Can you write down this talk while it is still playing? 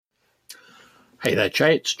Hey there,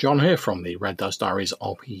 Jay. It's John here from the Red Dice Diaries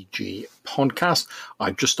RPG podcast.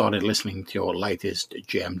 I've just started listening to your latest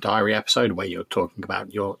GM Diary episode where you're talking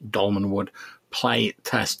about your Dolmenwood play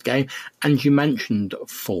test game, and you mentioned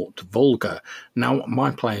Fort Vulgar. Now, my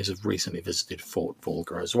players have recently visited Fort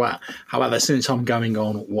Vulgar as well. However, since I'm going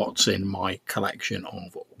on what's in my collection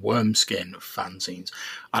of Wormskin fanzines,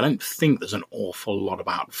 I don't think there's an awful lot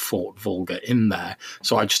about Fort Vulgar in there,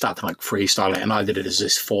 so I just had to freestyle it, and I did it as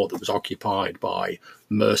this fort that was occupied by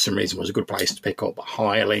mercenaries and was a good place to pick up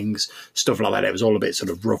hirelings, stuff like that. It was all a bit sort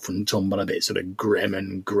of rough and tumble, a bit sort of grim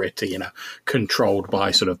and gritty, controlled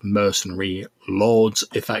by sort of mercenary lords,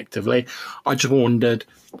 effectively. I just wondered,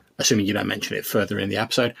 assuming you don't mention it further in the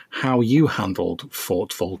episode, how you handled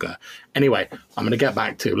Fort Vulgar. Anyway, I'm going to get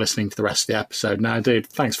back to listening to the rest of the episode now, dude.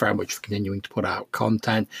 Thanks very much for continuing to put out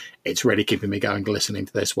content. It's really keeping me going listening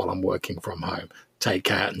to this while I'm working from home. Take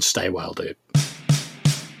care and stay well, dude.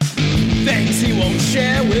 Things he won't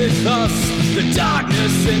share with us, the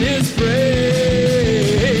darkness in his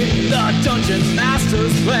brain, the dungeon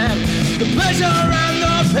master's plan, the pleasure and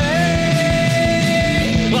the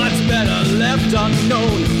pain. What's better left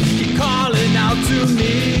unknown, keep calling out to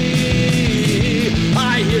me.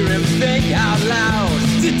 I hear him think out loud,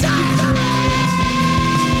 to die.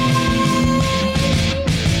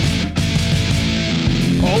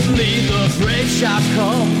 Only the brave shall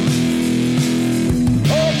come.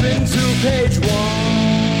 Open to page 1.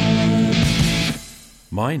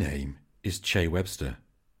 My name is Che Webster,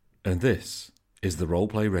 and this is the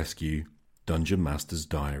Roleplay Rescue Dungeon Master's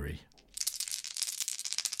Diary.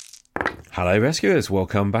 Hello Rescuers,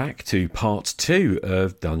 welcome back to part 2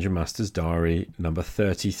 of Dungeon Master's Diary number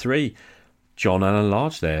 33. John Allen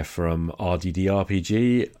Large there from RDD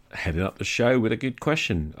RPG, heading up the show with a good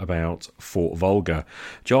question about Fort Vulgar.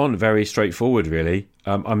 John, very straightforward really.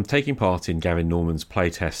 I'm taking part in Gavin Norman's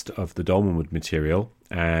playtest of the Dolmenwood material,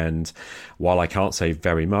 and while I can't say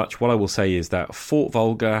very much, what I will say is that Fort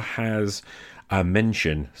Vulgar has a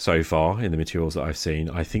mention so far in the materials that I've seen.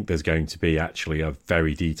 I think there's going to be actually a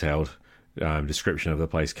very detailed description of the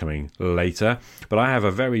place coming later, but I have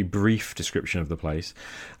a very brief description of the place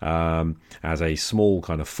as a small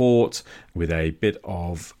kind of fort with a bit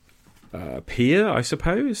of pier, I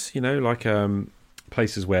suppose, like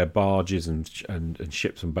places where barges and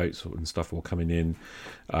ships and boats and stuff were coming in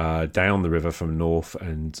down the river from north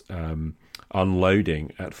and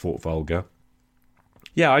unloading at Fort Vulgar.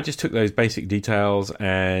 Yeah, I just took those basic details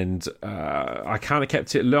and I kind of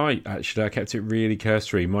kept it light, actually. I kept it really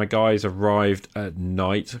cursory. My guys arrived at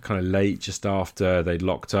night, kind of late, just after they'd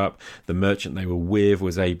locked up. The merchant they were with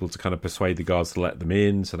was able to kind of persuade the guards to let them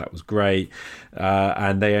in, so that was great.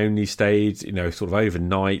 And they only stayed, sort of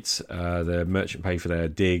overnight. The merchant paid for their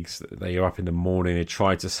digs. They were up in the morning. They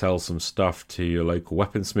tried to sell some stuff to a local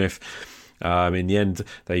weaponsmith. In the end,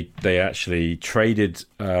 they actually traded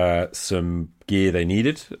some gear they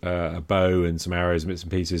needed, a bow and some arrows and bits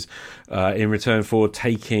and pieces, in return for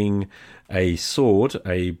taking a sword,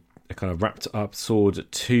 a kind of wrapped up sword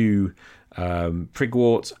to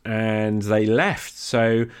Prigwort, and they left.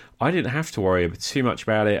 So I didn't have to worry too much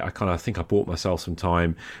about it. I kind of think I bought myself some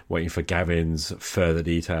time waiting for Gavin's further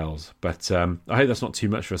details. But I hope that's not too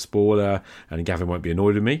much of a spoiler and Gavin won't be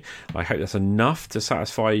annoyed with me. I hope that's enough to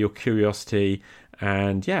satisfy your curiosity.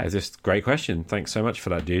 And yeah, just a great question. Thanks so much for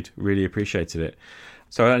that, dude. Really appreciated it.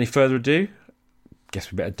 So without any further ado,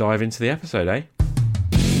 guess we better dive into the episode, eh?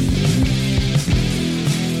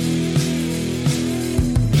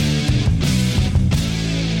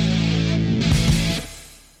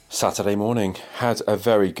 Saturday morning, had a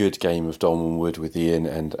very good game of Dolmenwood with Ian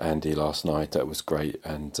and Andy last night. That was great,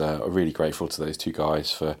 and I'm really grateful to those two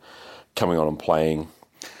guys for coming on and playing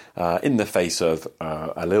in the face of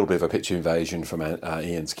a little bit of a pitch invasion from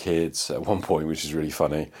Ian's kids at one point, which is really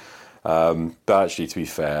funny. But actually, to be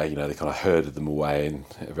fair, they kind of herded them away, and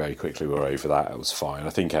very quickly we were over that. It was fine.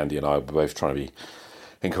 I think Andy and I were both trying to be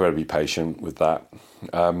incredibly patient with that,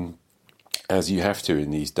 as you have to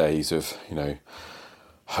in these days of,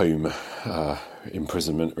 home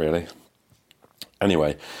imprisonment, really.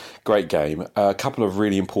 Anyway, great game. A couple of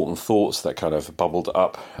really important thoughts that kind of bubbled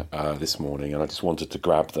up this morning, and I just wanted to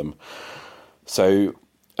grab them. So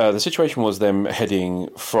the situation was them heading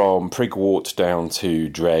from Prigwort down to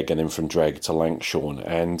Dreg, and then from Dreg to Lancashorn.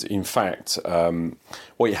 And in fact,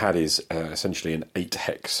 what you had is essentially an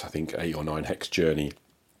 8 or 9 hex journey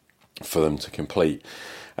for them to complete.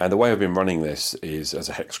 And the way I've been running this is as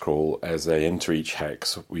a hex crawl. As they enter each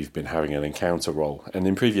hex, we've been having an encounter roll. And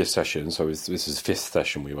in previous sessions, so this is the 5th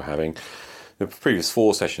session we were having, the previous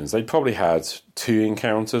 4 sessions, they'd probably had 2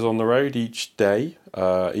 encounters on the road each day.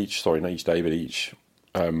 Not each day, but each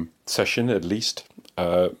session at least.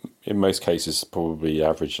 In most cases, probably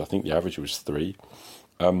average. I think the average was 3.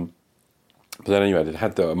 But then anyway, they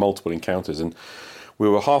had the multiple encounters, and we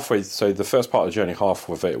were halfway. So the first part of the journey, half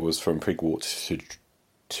of it was from Prigwort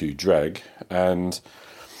to Dreg, and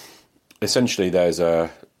essentially there's 4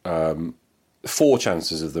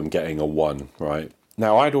 chances of them getting a 1. Right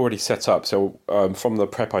now, I'd already set up. So from the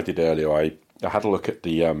prep I did earlier, I had a look at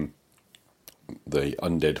the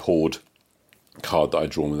Undead Horde card that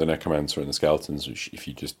I'd drawn with the Necromancer and the Skeletons, which if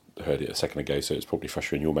you just heard it a second ago, so it's probably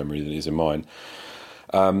fresher in your memory than it is in mine.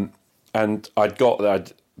 And I'd got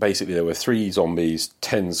that. Basically, there were 3 zombies,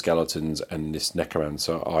 10 skeletons, and this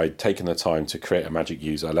Necromancer. I'd taken the time to create a magic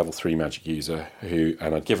user, a level 3 magic user,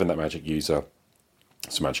 and I'd given that magic user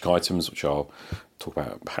some magic items, which I'll talk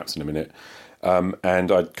about perhaps in a minute.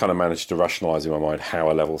 And I'd kind of managed to rationalise in my mind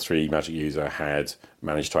how a level 3 magic user had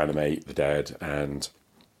managed to animate the dead and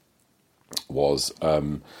was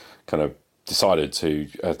kind of decided to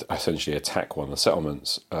essentially attack one of the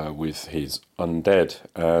settlements with his undead.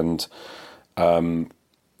 And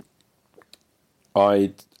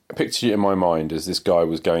I pictured it in my mind as this guy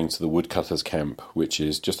was going to the woodcutters' camp, which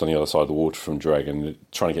is just on the other side of the water from Dreg, and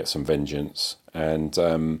trying to get some vengeance, and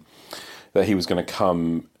that he was going to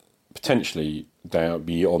come potentially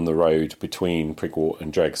be on the road between Prigwort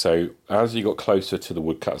and Dreg. So as you got closer to the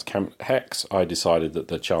woodcutters' camp hex, I decided that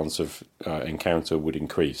the chance of encounter would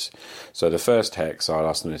increase. So the first hex, I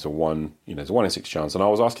asked them, it's a 1 in 6 chance, and I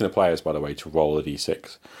was asking the players, by the way, to roll a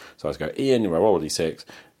d6. So I was going, Ian, roll a d6.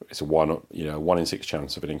 It's a 1 in 6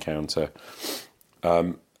 chance of an encounter.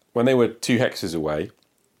 When they were 2 hexes away,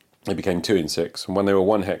 it became 2 in 6, and when they were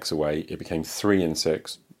 1 hex away, it became 3 in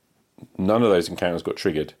 6. None of those encounters got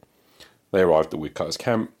triggered. They arrived at the woodcutters'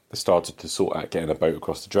 camp. They started to sort out getting a boat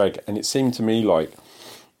across the Dreg, and it seemed to me like,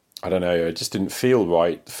 I don't know, it just didn't feel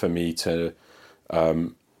right for me to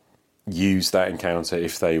use that encounter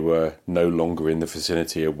if they were no longer in the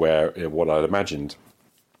vicinity of what I'd imagined.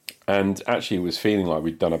 And actually, it was feeling like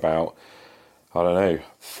we'd done about, I don't know,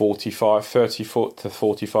 30 to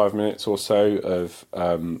 45 minutes or so of,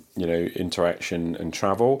 interaction and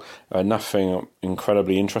travel. Nothing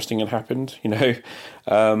incredibly interesting had happened,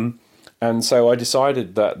 And so I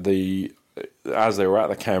decided that as they were at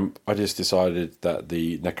the camp, I just decided that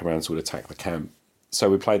the Necromancer would attack the camp.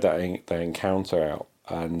 So we played that encounter out,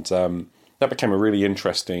 and that became a really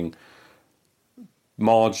interesting,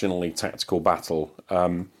 marginally tactical battle.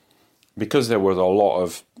 Because there was a lot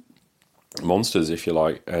of monsters, if you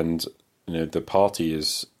like, and the party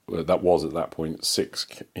is at that point 6.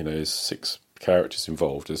 There's 6 characters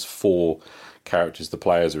involved. There's 4 characters the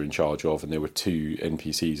players are in charge of, and there were 2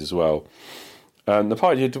 NPCs as well. And the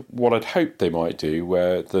party did what I'd hoped they might do,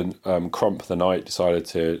 where the Crump the Knight decided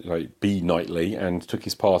to be knightly and took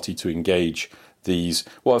his party to engage these.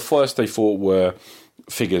 What at first they thought were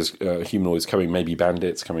figures, humanoids coming, maybe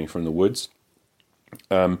bandits coming from the woods.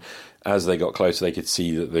 As they got closer, they could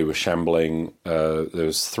see that they were shambling. There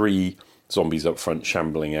was 3 zombies up front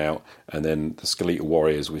shambling out, and then the skeletal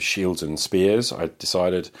warriors with shields and spears, I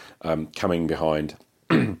decided, coming behind,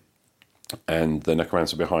 and the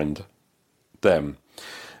Necromancer behind them.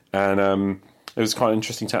 And it was quite an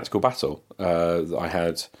interesting tactical battle. I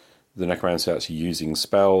had the Necromancer actually using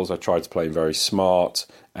spells. I tried to play him very smart,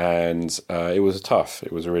 and it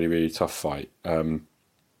was a really, really tough fight. I'm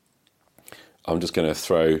just going to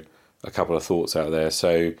throw a couple of thoughts out there.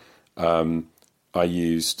 So I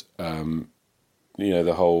used, the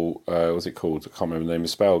whole, what's it called? I can't remember the name of the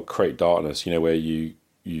spell. Create Darkness, where you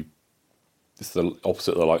it's the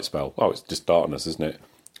opposite of the light spell. Oh, it's just darkness, isn't it?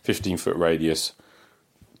 15-foot radius,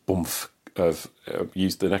 boomf,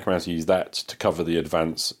 the Necromancer used that to cover the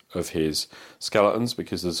advance of his skeletons,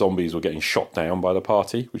 because the zombies were getting shot down by the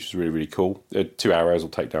party, which is really, really cool. 2 arrows will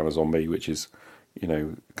take down a zombie, which is,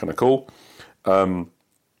 kind of cool.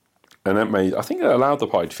 And I think it allowed the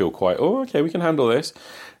party to feel quite, okay, we can handle this.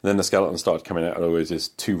 And then the skeletons started coming out. Otherwise, there's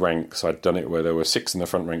 2 ranks. I'd done it where there were 6 in the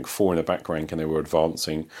front rank, 4 in the back rank, and they were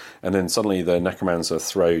advancing. And then suddenly the Necromancer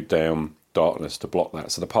throwed down darkness to block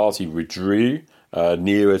that. So the party withdrew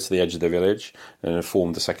nearer to the edge of the village and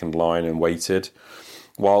formed the second line and waited.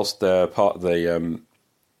 Whilst the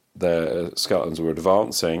skeletons were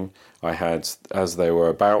advancing, I had, as they were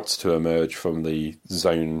about to emerge from the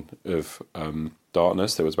zone of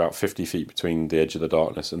darkness, there was about 50 feet between the edge of the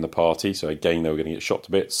darkness and the party, so again they were going to get shot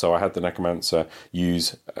to bits. So I had the Necromancer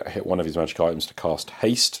hit one of his magic items to cast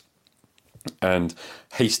haste, and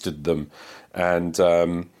hasted them, and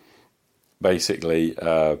basically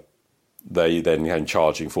they then came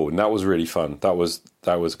charging forward, and that was really fun. That was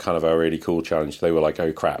kind of a really cool challenge. They were like,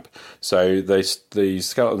 oh crap. So the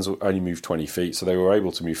skeletons only moved 20 feet, so they were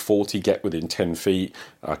able to move 40, get within 10 feet.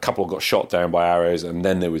 A couple got shot down by arrows, and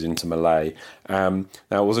then there was into melee. Now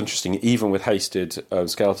it was interesting, even with hasted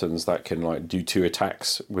skeletons that can like do 2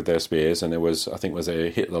 attacks with their spears, and I think as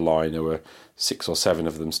they hit the line, there were 6 or 7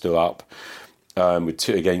 of them still up, with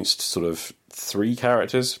 2 against sort of 3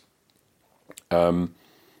 characters.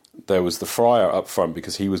 There was the friar up front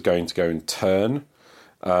because he was going to go and turn,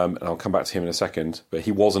 and I'll come back to him in a second, but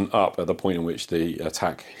he wasn't up at the point in which the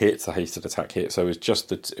hasted attack hit, so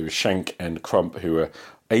it was Shank and Crump who were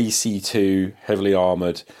AC2, heavily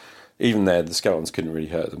armoured. Even there, the skeletons couldn't really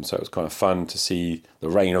hurt them, so it was kind of fun to see the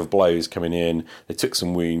rain of blows coming in. They took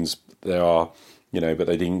some wounds, but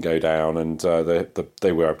they didn't go down, and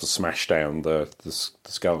they were able to smash down the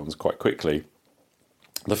skeletons quite quickly.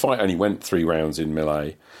 The fight only went 3 rounds in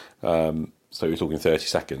melee, so we're talking 30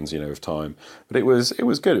 seconds, of time. But it was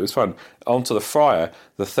good. It was fun. On to the friar.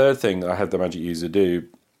 The third thing I had the magic user do,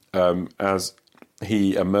 as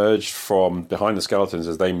he emerged from behind the skeletons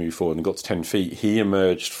as they moved forward and got to 10 feet, he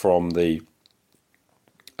emerged from the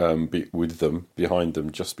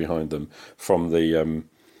just behind them, from the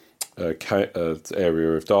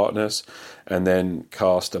area of darkness, and then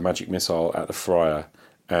cast a magic missile at the friar.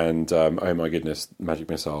 And, oh my goodness, magic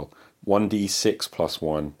missile. 1d6 plus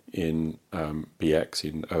 1 in BX,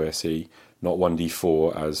 in OSE, not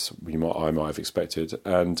 1d4 as I might have expected.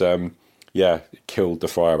 And, it killed the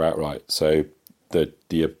friar outright. So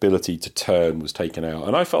the ability to turn was taken out.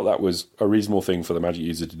 And I felt that was a reasonable thing for the magic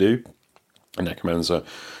user to do. A necromancer,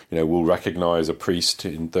 will recognise a priest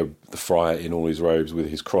in the friar in all his robes with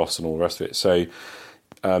his cross and all the rest of it. So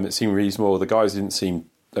it seemed reasonable. The guys didn't seem...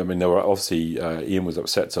 I mean, there were obviously Ian was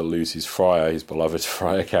upset to lose his friar, his beloved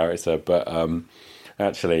friar character, but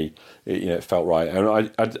actually, it felt right.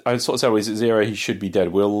 And I sort of said, well, is it 0? He should be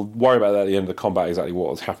dead. We'll worry about that at the end of the combat, exactly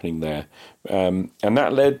what was happening there. And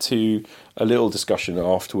that led to a little discussion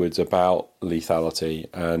afterwards about lethality.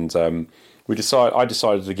 And I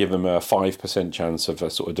decided to give him a 5% chance of a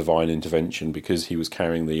sort of divine intervention because he was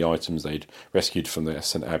carrying the items they'd rescued from the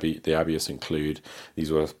Abbey of St. Clued.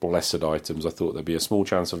 These were blessed items. I thought there'd be a small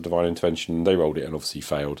chance of divine intervention. They rolled it and obviously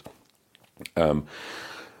failed.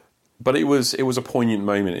 But it was a poignant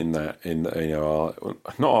moment in that,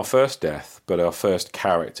 not our first death, but our first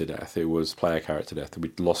character death. It was player character death.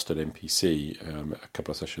 We'd lost an NPC a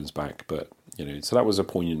couple of sessions back, but so that was a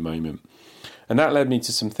poignant moment. And that led me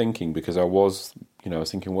to some thinking because I was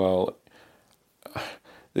thinking, well,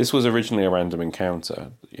 this was originally a random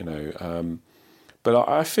encounter, but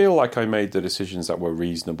I feel like I made the decisions that were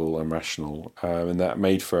reasonable and rational, and that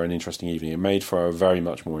made for an interesting evening. It made for a very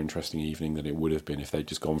much more interesting evening than it would have been if they'd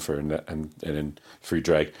just gone through and then through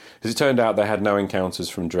Dreg. Because it turned out they had no encounters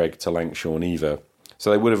from Dreg to Lancashire either, so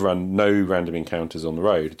they would have run no random encounters on the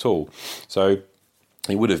road at all. So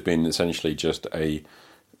it would have been essentially just a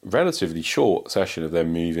relatively short session of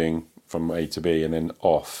them moving from A to B and then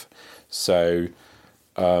off. So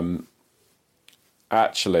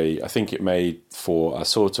actually I think it made for a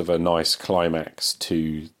sort of a nice climax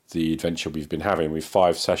to the adventure we've been having, with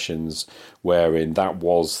 5 sessions wherein that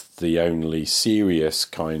was the only serious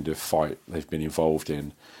kind of fight they've been involved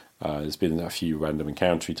in. There's been a few random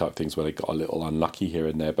encounter type things where they got a little unlucky here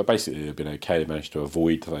and there, but basically they've been okay. They managed to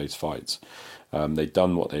avoid those fights. They'd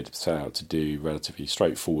done what they'd set out to do, relatively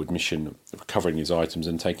straightforward mission, recovering these items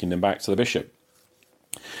and taking them back to the bishop.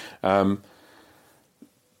 So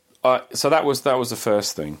that was the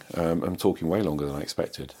first thing. I'm talking way longer than I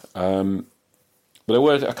expected. But there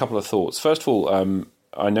were a couple of thoughts. First of all,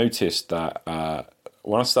 I noticed that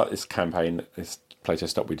when I started this campaign, this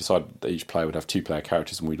playtest up, we decided that each player would have 2 player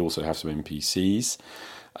characters and we'd also have some NPCs.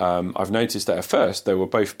 I've noticed that at first they were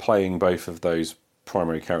both playing both of those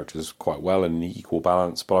primary characters quite well in an equal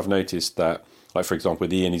balance, but I've noticed that, like for example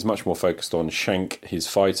with Ian, he's much more focused on Shank, his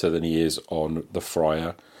fighter, than he is on the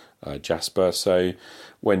friar, Jasper. So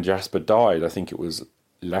when Jasper died, I think it was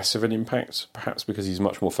less of an impact, perhaps because he's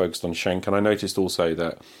much more focused on Shank. And I noticed also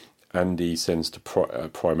that Andy tends to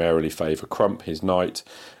primarily favour Crump, his knight,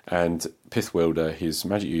 and Pithwilder, his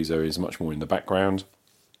magic user, is much more in the background.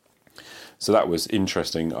 So that was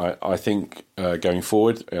interesting. I think going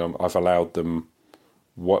forward, I've allowed them.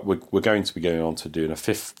 What we're going to be going on to doing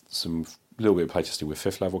some little bit of playtesting with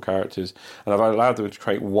 5th level characters, and I've allowed them to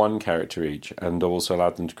create 1 character each, and I've also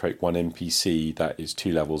allowed them to create 1 NPC that is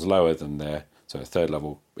 2 levels lower than their 3rd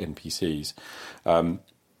level NPCs.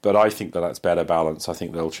 But I think that's better balance. I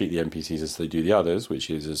think they'll treat the NPCs as they do the others, which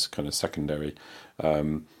is as kind of secondary.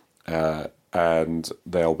 and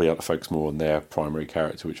they'll be able to focus more on their primary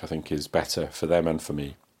character, which I think is better for them and for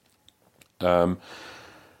me.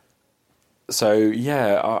 So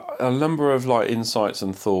yeah, a number of like insights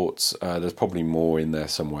and thoughts. There's probably more in there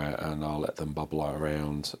somewhere, and I'll let them bubble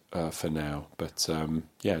around for now. But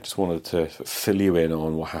yeah, just wanted to fill you in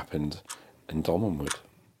on what happened in Dolmenwood.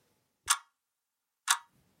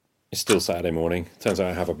 It's still Saturday morning. Turns out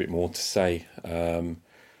I have a bit more to say.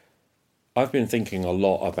 I've been thinking a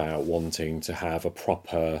lot about wanting to have a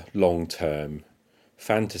proper long-term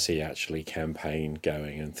fantasy actually campaign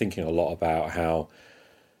going, and thinking a lot about how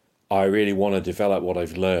I really want to develop what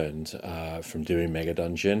I've learned from doing Mega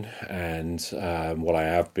Dungeon, and what I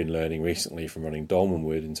have been learning recently from running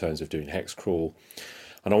Dolmenwood in terms of doing hex crawl.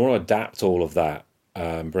 And I want to adapt all of that,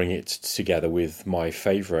 bring it together with my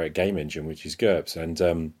favourite game engine, which is GURPS.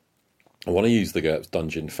 And I want to use the GURPS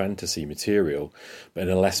Dungeon fantasy material, but in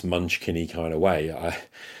a less Munchkin-y kind of way.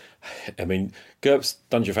 I mean, GURPS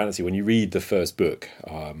Dungeon Fantasy, when you read the first book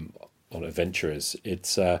on Adventurers,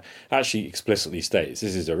 it's actually explicitly states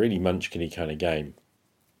this is a really Munchkin-y kind of game.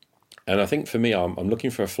 And I think for me, I'm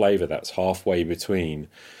looking for a flavour that's halfway between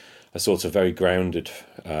a sort of very grounded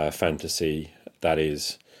fantasy that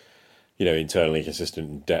is, you know, internally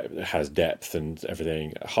consistent, has depth and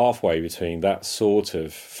everything, halfway between that sort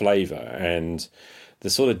of flavour and the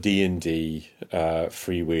sort of D&D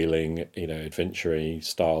freewheeling, you know, adventure-y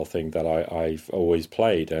style thing that I've always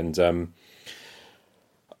played. And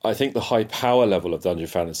I think the high power level of Dungeon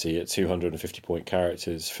Fantasy at 250 point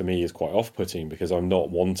characters for me is quite off-putting, because I'm not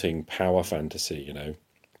wanting power fantasy, you know.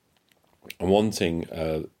 I'm wanting,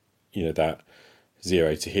 you know, that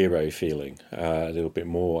zero to hero feeling a little bit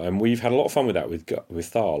more, and we've had a lot of fun with that with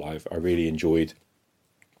Thal. I really enjoyed,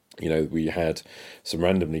 you know, we had some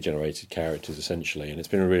randomly generated characters essentially, and it's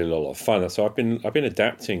been a really lot of fun. So I've been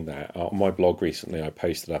adapting that on my blog recently. I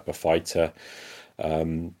posted up a fighter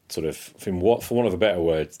sort of, for want of a better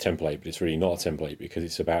word, template, but it's really not a template, because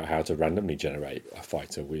it's about how to randomly generate a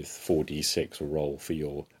fighter with 4d6 roll for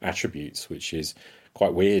your attributes, which is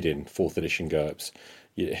quite weird in 4th edition GURPS.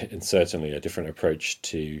 And certainly a different approach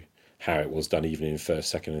to how it was done even in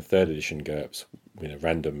 1st, 2nd and 3rd edition GURPS, you know,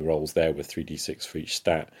 random rolls there with 3d6 for each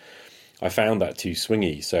stat. I found that too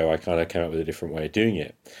swingy, so I kind of came up with a different way of doing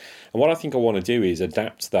it. And what I think I want to do is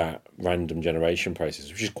adapt that random generation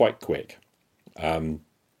process, which is quite quick. And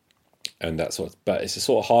that sort of, but it's a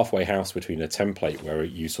sort of halfway house between a template where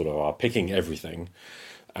you sort of are picking everything,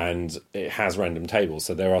 and it has random tables.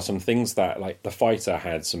 So there are some things that, like the fighter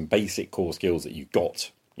had some basic core skills that you got,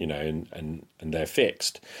 you know, and they're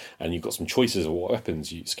fixed, and you've got some choices of what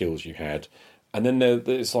weapons skills you had, and then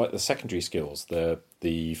there's like the secondary skills,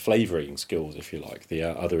 the flavouring skills, if you like, the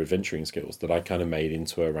other adventuring skills that I kind of made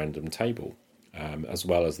into a random table, as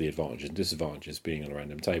well as the advantages and disadvantages being on a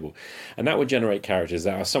random table, and that would generate characters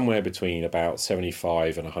that are somewhere between about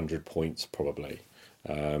 75 and 100 points probably.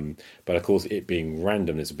 But of course, it being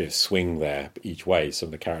random, there's a bit of swing there each way. Some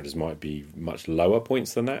of the characters might be much lower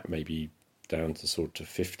points than that, maybe down to sort of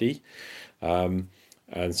 50,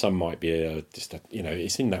 and some might be just you know,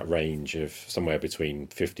 it's in that range of somewhere between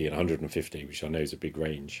 50 and 150, which I know is a big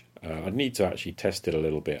range. I'd need to actually test it a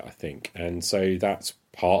little bit, I think, and so that's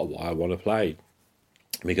part of why I want to play,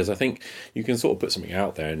 because I think you can sort of put something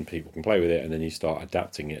out there and people can play with it, and then you start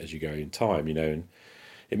adapting it as you go in time, you know. And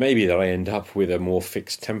it may be that I end up with a more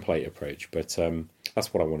fixed template approach, but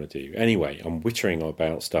that's what I want to do. Anyway, I'm wittering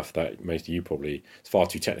about stuff that most of you probably, it's far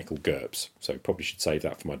too technical GURPS, so probably should save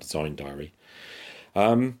that for my design diary.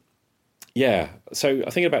 Yeah, so I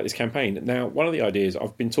think about this campaign. Now, one of the ideas,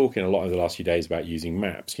 I've been talking a lot over the last few days about using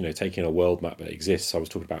maps, you know, taking a world map that exists. I was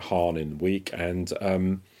talking about Han in the week, and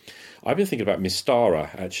I've been thinking about Mystara,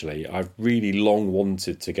 actually. I've really long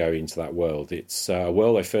wanted to go into that world. It's a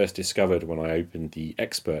world I first discovered when I opened the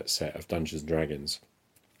expert set of Dungeons & Dragons.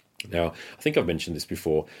 Now, I think I've mentioned this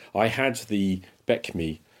before. I had the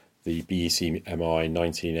BECMI, the BECMI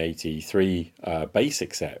 1983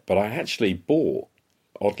 basic set, but I actually bought,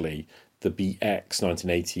 oddly, the BX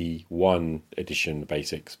 1981 edition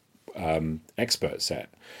basics expert set.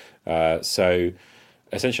 So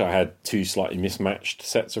essentially I had two slightly mismatched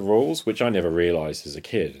sets of rules, which I never realised as a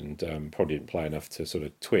kid, and probably didn't play enough to sort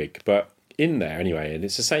of twig. But in there anyway, and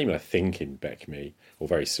it's the same I think in BECMI, or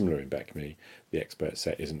very similar in BECMI, the expert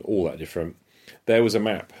set isn't all that different. There was a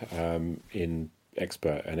map in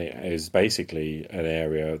expert, and it is basically an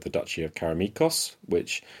area of the Duchy of Karamikos,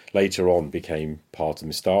 which later on became part of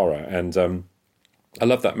Mystara. And I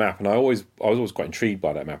love that map, and I was always quite intrigued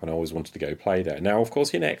by that map, and I always wanted to go play there. Now, of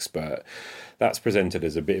course, in expert, that's presented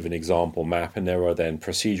as a bit of an example map, and there are then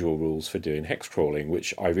procedural rules for doing hex crawling,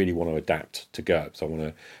 which I really want to adapt to GURPS. I want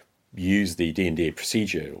to use the D&D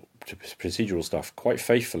procedural stuff quite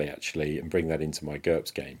faithfully, actually, and bring that into my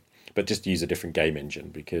GURPS game. But just use a different game engine,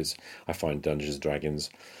 because I find Dungeons & Dragons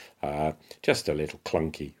just a little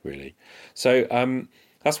clunky, really. So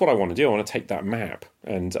that's what I want to do. I want to take that map.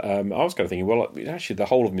 And I was kind of thinking, well, actually, the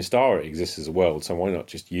whole of Mystara exists as a world, so why not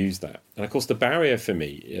just use that? And, of course, the barrier for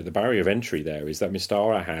me, the barrier of entry there, is that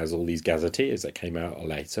Mystara has all these gazetteers that came out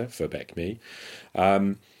later for BECME.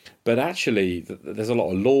 But actually, there's a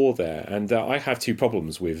lot of lore there. And I have two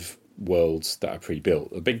problems with worlds that are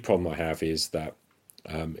pre-built. The big problem I have is that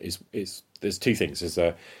there's two things. There's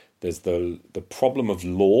the problem of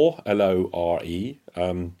lore, Lore,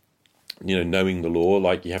 knowing the lore.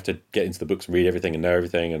 Like, you have to get into the books and read everything and know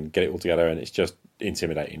everything and get it all together, and it's just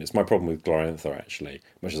intimidating. It's my problem with Glorantha, actually,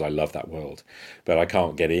 much as I love that world. But I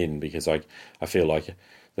can't get in because I feel like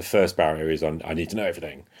the first barrier is I need to know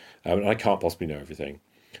everything, and I can't possibly know everything.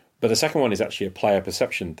 But the second one is actually a player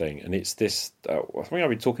perception thing, and it's this something I've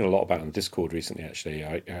been talking a lot about on Discord recently, actually.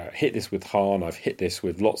 I hit this with Han, I've hit this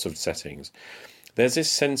with lots of settings. There's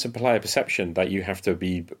this sense of player perception that you have to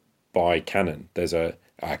be by canon. There's a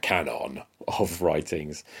canon of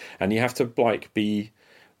writings, and you have to be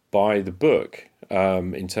by the book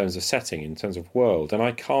in terms of setting, in terms of world. And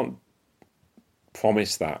I can't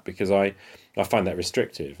promise that, because I find that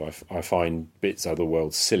restrictive. I find bits of the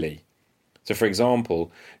world silly. So, for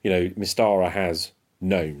example, Mystara has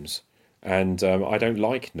gnomes, and I don't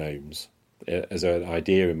like gnomes as an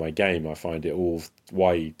idea in my game. I find it all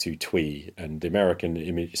way too twee, and the American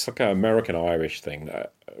image, it's like an American-Irish thing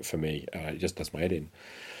that, for me, it just does my head in.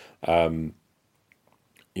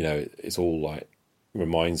 It's all like,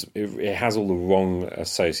 it has all the wrong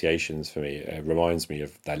associations for me. It reminds me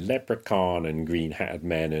of the leprechaun and green-hatted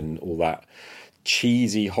men and all that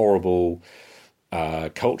cheesy, horrible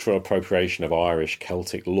cultural appropriation of Irish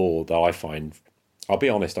Celtic lore that I find, I'll be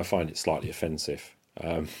honest, I find it slightly offensive.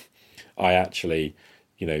 I actually,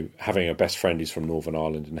 having a best friend who's from Northern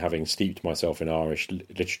Ireland and having steeped myself in Irish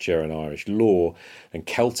literature and Irish lore and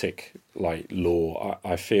Celtic lore,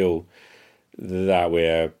 I feel that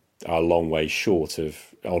we're a long way short of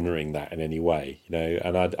honouring that in any way,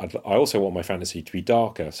 And I also want my fantasy to be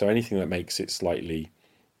darker, so anything that makes it slightly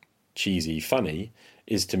cheesy, funny,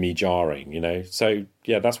 is to me jarring, So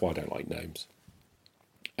yeah, that's why I don't like gnomes.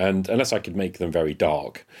 And unless I could make them very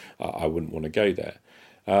dark, I wouldn't want to go there.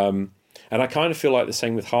 And I kind of feel like the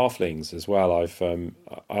same with halflings as well.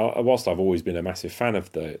 Whilst I've always been a massive fan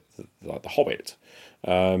of the Hobbit,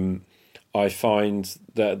 I find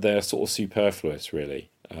that they're sort of superfluous, really.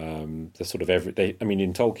 They're sort of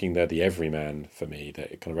in Tolkien, they're the everyman for me.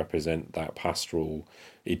 They kind of represent that pastoral,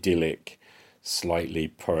 idyllic, slightly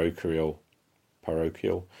parochial,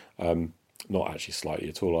 not actually slightly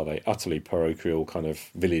at all, are they? Utterly parochial kind of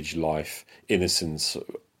village life, innocence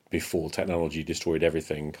before technology destroyed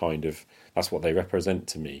everything, kind of. That's what they represent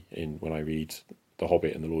to me when I read The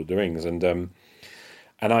Hobbit and The Lord of the Rings. And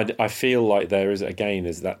I feel like there's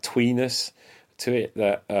that tweeness to it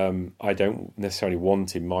that I don't necessarily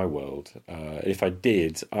want in my world. If I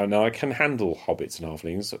did, I can handle hobbits and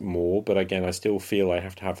halflings more, but again, I still feel I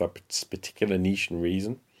have to have that particular niche and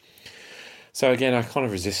reason. So again, I kind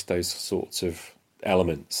of resist those sorts of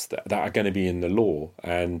elements that are going to be in the lore,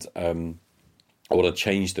 and I want to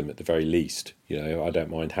change them at the very least. I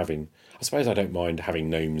don't mind having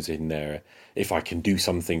gnomes in there if I can do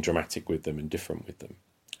something dramatic with them and different with them.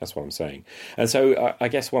 That's what I'm saying. And so I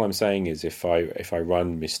guess what I'm saying is if I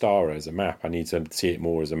run Mystara as a map, I need to see it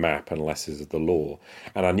more as a map and less as the lore.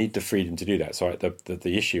 And I need the freedom to do that. So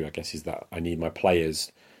the issue, I guess, is that I need my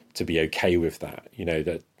players to be okay with that.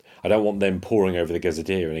 That I don't want them poring over the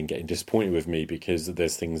Gazetteer and then getting disappointed with me because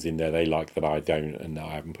there's things in there they like that I don't and that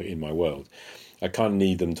I haven't put in my world. I kind of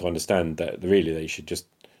need them to understand that really they should just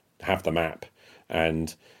have the map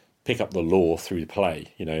and pick up the lore through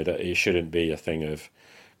play. That it shouldn't be a thing of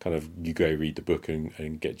kind of you go read the book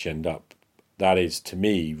and get genned up. That is, to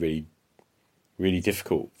me, really, really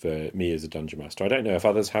difficult for me as a dungeon master. I don't know if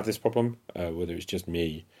others have this problem, whether it's just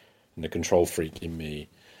me and the control freak in me,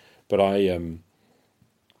 but I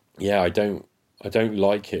don't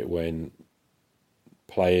like it when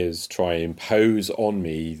players try and impose on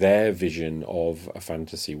me their vision of a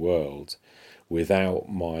fantasy world without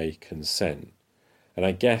my consent. And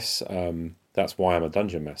I guess that's why I'm a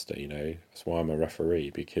dungeon master, That's why I'm a referee,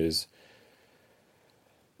 because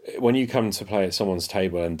when you come to play at someone's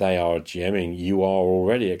table and they are GMing, you are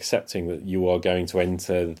already accepting that you are going to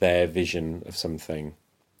enter their vision of something.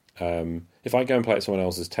 If I go and play at someone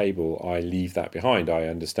else's table, I leave that behind. I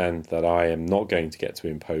understand that I am not going to get to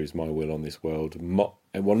impose my will on this world, not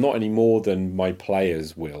any more than my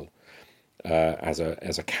players will. as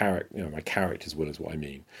a character, my character's will is what I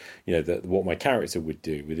mean. What my character would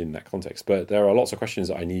do within that context. But there are lots of questions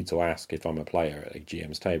that I need to ask if I'm a player at a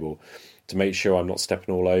GM's table to make sure I'm not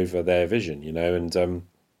stepping all over their vision,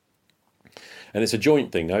 and it's a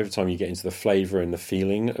joint thing. Over time, you get into the flavour and the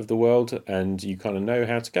feeling of the world, and you kind of know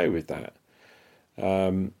how to go with that.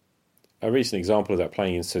 A recent example of that,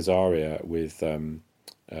 playing in Caesarea with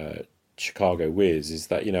Chicago Wiz, is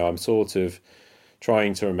that I'm sort of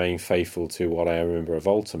trying to remain faithful to what I remember of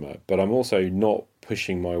Ultima, but I'm also not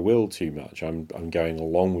pushing my will too much. I'm going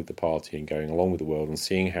along with the party and going along with the world and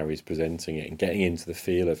seeing how he's presenting it and getting into the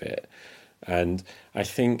feel of it. And I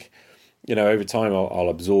think, over time I'll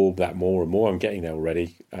absorb that more and more. I'm getting there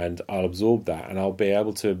already, and I'll absorb that, and I'll be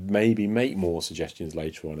able to maybe make more suggestions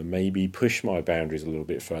later on, and maybe push my boundaries a little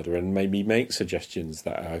bit further, and maybe make suggestions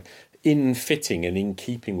that are in fitting and in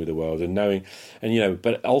keeping with the world, and knowing, and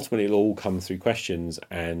but ultimately it'll all come through questions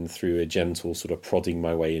and through a gentle sort of prodding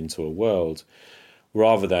my way into a world,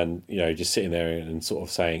 rather than just sitting there and sort of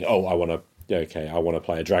saying, oh, I want to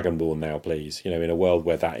play a Dragonborn now, please, in a world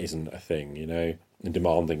where that isn't a thing, and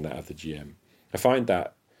demanding that of the GM. I find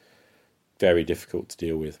that very difficult to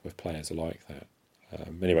deal with players like that.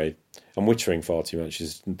 Anyway, I'm wittering far too much.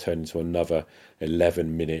 It's turned into another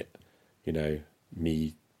 11-minute,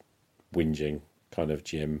 me whinging kind of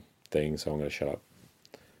GM thing, so I'm going to shut up.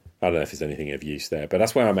 I don't know if there's anything of use there, but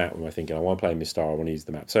that's where I'm at with my thinking. I want to play Mystara, I want to use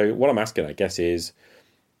the map. So what I'm asking, I guess, is,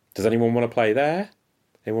 does anyone want to play there?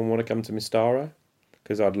 Anyone want to come to Mystara?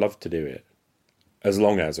 Because I'd love to do it. As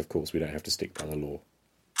long as, of course, we don't have to stick by the law.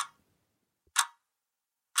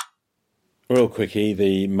 Real quickie,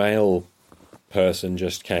 the mail person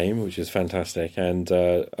just came, which is fantastic. And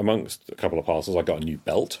amongst a couple of parcels, I got a new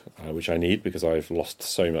belt, which I need because I've lost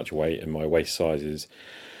so much weight and my waist size is,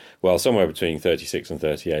 well, somewhere between 36 and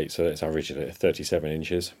 38. So let's average it at 37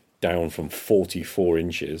 inches, down from 44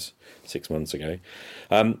 inches 6 months ago.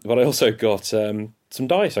 But I also got some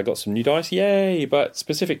dice. I got some new dice, yay! But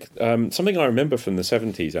specific, something I remember from the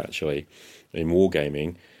 70s, actually, in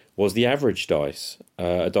wargaming, was the average dice.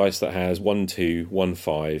 A dice that has 1, 2, 1,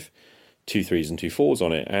 5, 2 3s and 2 4s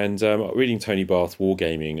on it. And reading Tony Barth's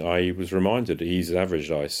Wargaming, I was reminded that he uses average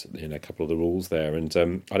dice in a couple of the rules there,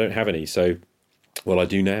 and I don't have any, so, well, I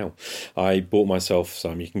do now. I bought myself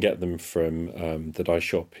some. You can get them from the Dice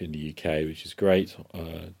Shop in the UK, which is great,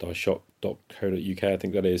 diceshop.co.uk, I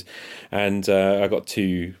think that is. And I got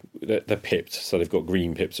two, they're pipped, so they've got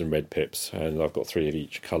green pips and red pips, and I've got 3 of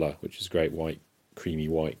each colour, which is great, white, creamy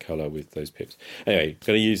white colour with those pips. Anyway,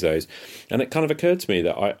 going to use those. And it kind of occurred to me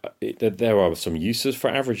that there are some uses for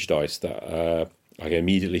average dice that I can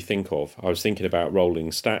immediately think of. I was thinking about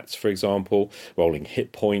rolling stats, for example, rolling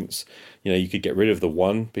hit points. You could get rid of the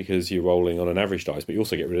 1 because you're rolling on an average dice, but you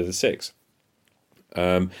also get rid of the 6.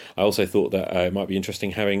 I also thought that it might be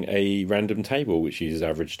interesting having a random table which uses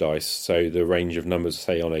average dice, so the range of numbers,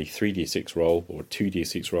 say on a 3d6 roll or a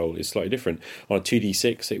 2d6 roll, is slightly different. On a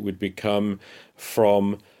 2d6 it would become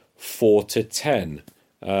from 4 to 10,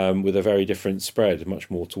 with a very different spread, much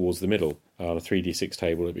more towards the middle. On a 3d6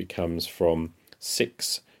 table it becomes from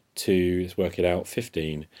 6 to, let's work it out,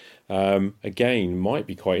 15. Again, might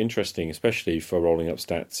be quite interesting, especially for rolling up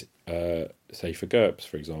stats, say for GURPS,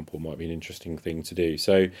 for example, might be an interesting thing to do.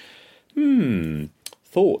 So,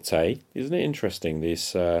 thoughts, eh? Isn't it interesting, these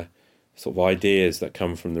sort of ideas that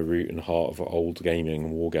come from the root and heart of old gaming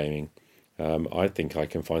and wargaming? I think I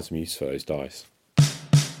can find some use for those dice.